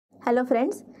Hello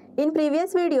friends, in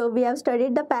previous video we have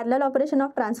studied the parallel operation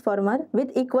of transformer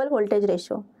with equal voltage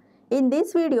ratio. In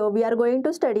this video we are going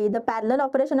to study the parallel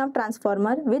operation of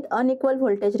transformer with unequal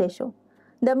voltage ratio.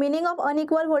 The meaning of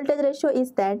unequal voltage ratio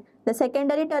is that the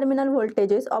secondary terminal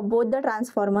voltages of both the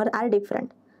transformer are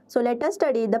different. So let us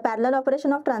study the parallel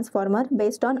operation of transformer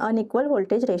based on unequal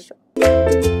voltage ratio.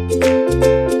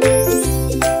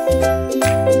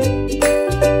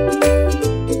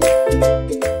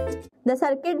 The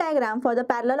circuit diagram for the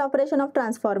parallel operation of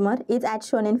transformer is as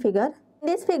shown in figure. In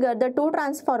this figure, the two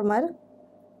transformers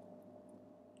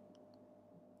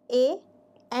A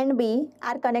and B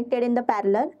are connected in the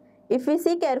parallel. If we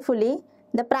see carefully,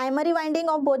 the primary winding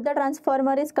of both the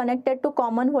transformer is connected to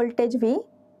common voltage V.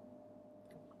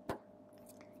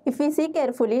 If we see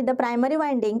carefully, the primary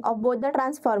winding of both the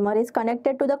transformer is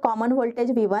connected to the common voltage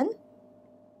V1,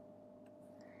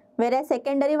 whereas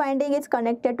secondary winding is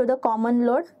connected to the common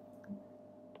load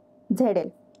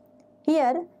ZL.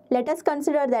 Here, let us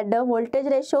consider that the voltage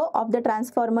ratio of the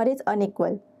transformer is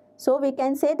unequal. So, we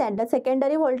can say that the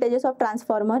secondary voltages of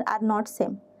transformer are not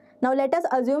same. Now, let us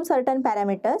assume certain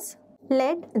parameters.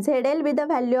 Let ZL be the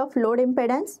value of load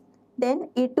impedance, then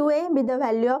E2A be the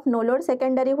value of no load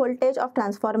secondary voltage of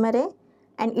transformer A,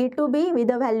 and E2B be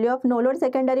the value of no load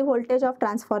secondary voltage of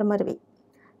transformer B.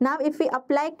 Now, if we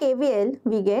apply KVL,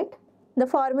 we get the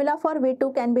formula for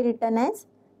V2 can be written as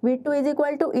V2 is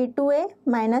equal to E2A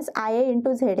minus IA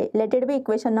into ZA. Let it be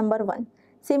equation number 1.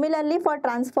 Similarly, for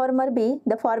transformer B,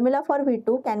 the formula for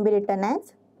V2 can be written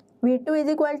as V2 is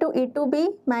equal to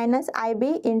E2B minus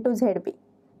IB into ZB.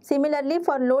 Similarly,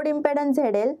 for load impedance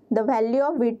ZL, the value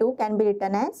of V2 can be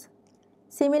written as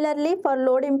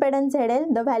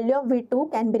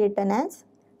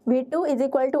V2 is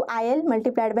equal to IL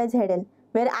multiplied by ZL,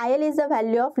 where IL is the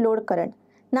value of load current.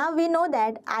 Now we know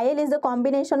that IL is the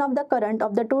combination of the current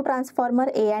of the two transformer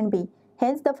A and B.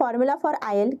 Hence the formula for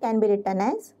IL can be written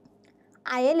as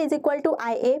IL is equal to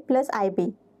IA plus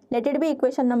IB. Let it be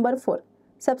equation number 4.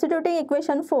 Substituting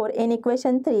equation 4 in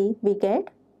equation 3, we get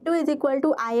 2 is equal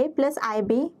to IA plus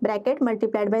IB bracket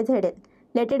multiplied by ZL.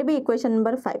 Let it be equation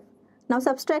number 5. Now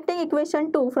subtracting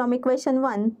equation 2 from equation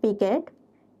 1, we get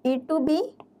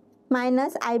E2B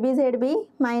minus IBZB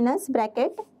minus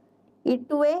bracket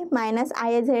E2A minus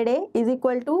IAZA is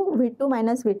equal to V2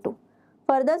 minus V2.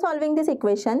 Further solving this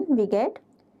equation, we get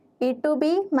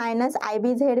E2B minus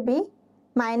IBZB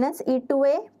minus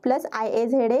E2A plus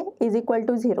IAZA is equal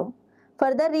to 0.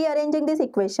 Further rearranging this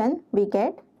equation, we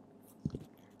get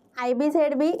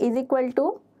IBZB is equal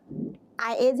to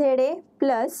IAZA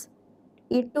plus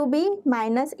E2B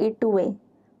minus E2A.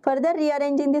 Further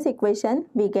rearranging this equation,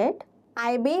 we get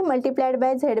IB multiplied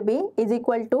by ZB is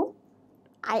equal to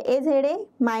IAZA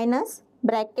minus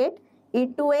bracket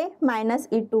E2A minus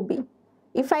E2B.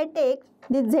 If I take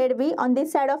this ZB on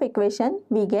this side of equation,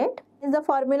 we get the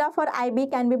formula for IB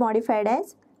can be modified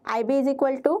as IB is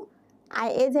equal to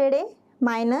IAZA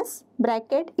minus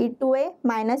bracket E2A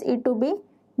minus E2B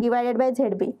divided by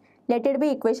ZB. Let it be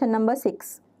equation number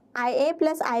 6. IA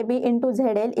plus IB into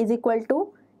ZL is equal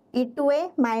to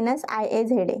E2A minus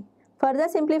IAZA. Further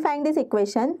simplifying this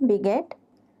equation, we get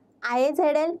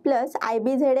IAZL plus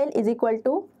IBZL is equal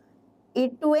to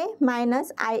E2A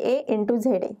minus IA into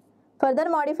ZA. Further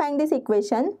modifying this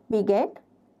equation, we get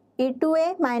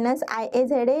E2A minus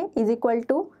IAZA is equal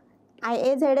to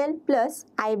IAZL plus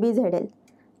IBZL.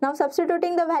 Now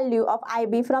substituting the value of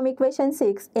IB from equation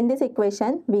 6 in this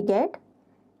equation, we get,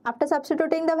 after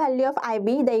substituting the value of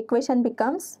IB, the equation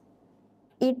becomes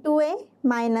E2A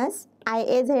minus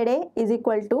IAZA is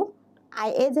equal to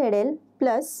IAZL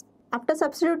plus, after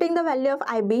substituting the value of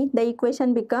IB, the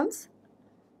equation becomes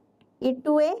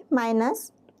E2A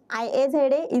minus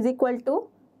IAZA is equal to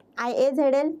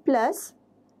IAZL plus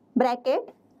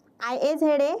bracket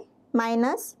IAZA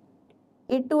minus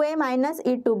E2A minus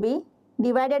E2B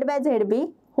divided by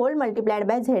ZB whole multiplied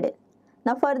by ZL.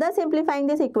 Now further simplifying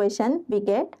this equation, we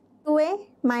get 2A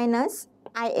minus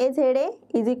IAZA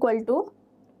is equal to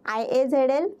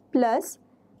IAZL plus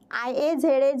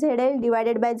IAZL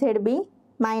divided by ZB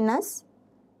minus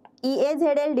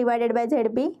EAZL divided by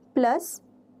ZB plus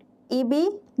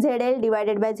EBZL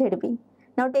divided by ZB.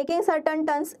 Now taking certain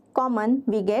terms common,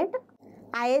 we get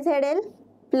IAZL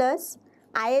plus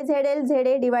IAZL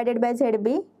ZA divided by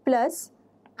ZB plus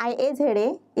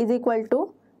IAZA is equal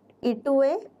to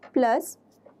E2A plus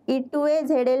E2A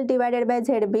ZL divided by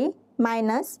ZB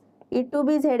minus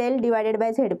E2B ZL divided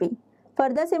by ZB.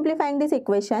 Further simplifying this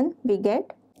equation, we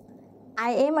get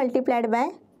IA multiplied by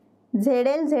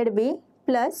ZL ZB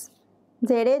plus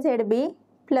ZA ZB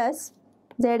plus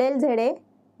ZL ZA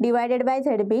divided by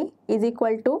ZB is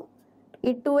equal to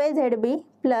E2A ZB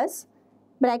plus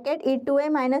bracket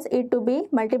E2A minus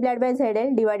E2B multiplied by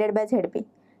ZL divided by ZB.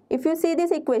 If you see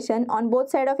this equation, on both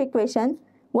sides of equation,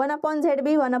 1 upon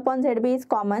ZB is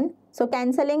common. So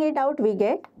cancelling it out, we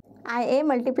get IA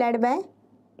multiplied by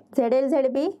ZL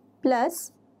ZB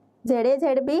plus ZA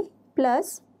ZB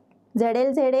plus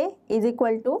ZL ZA is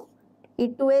equal to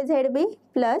E2A ZB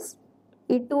plus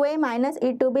E2A minus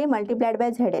E2B multiplied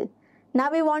by ZL. Now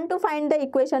we want to find the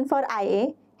equation for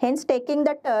IA. Hence, taking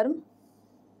the term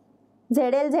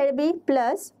ZL ZB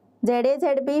plus ZA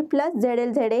ZB plus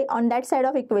ZL ZA on that side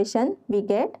of equation, we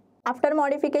get. After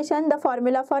modification, the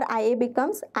formula for IA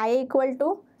becomes IA equal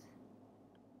to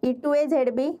E2A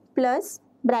ZB plus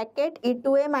bracket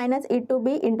E2A minus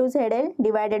E2B into ZL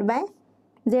divided by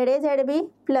ZA ZB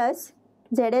plus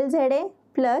ZL ZA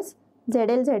plus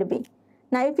ZL ZB.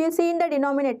 Now if you see in the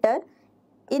denominator,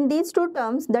 in these two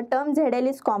terms, the term ZL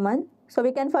is common. So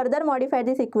we can further modify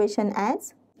this equation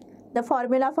as the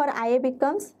formula for IA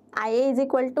becomes IA is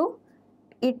equal to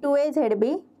E2A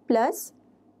ZB plus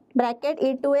bracket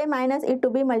E2A minus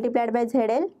E2B multiplied by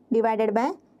ZL divided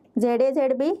by ZA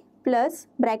ZB plus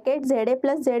bracket ZA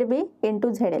plus ZB into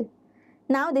ZL.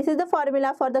 Now this is the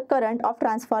formula for the current of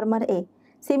transformer A.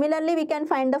 Similarly, we can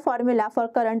find the formula for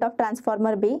current of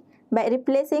transformer B by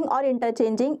replacing or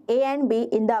interchanging A and B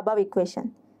in the above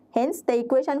equation. Hence, the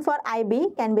equation for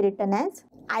IB can be written as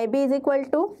IB is equal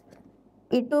to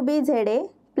E2B ZA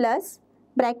plus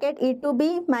bracket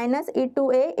E2B minus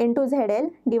E2A into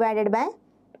ZL divided by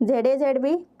ZA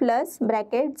ZB plus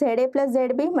bracket ZA plus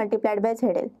ZB multiplied by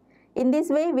ZL. In this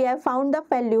way, we have found the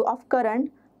value of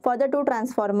current for the two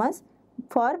transformers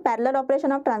for parallel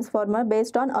operation of transformer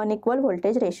based on unequal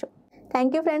voltage ratio.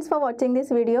 Thank you friends for watching this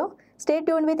video. Stay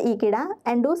tuned with Ekeeda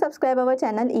and do subscribe our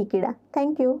channel Ekeeda.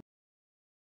 Thank you.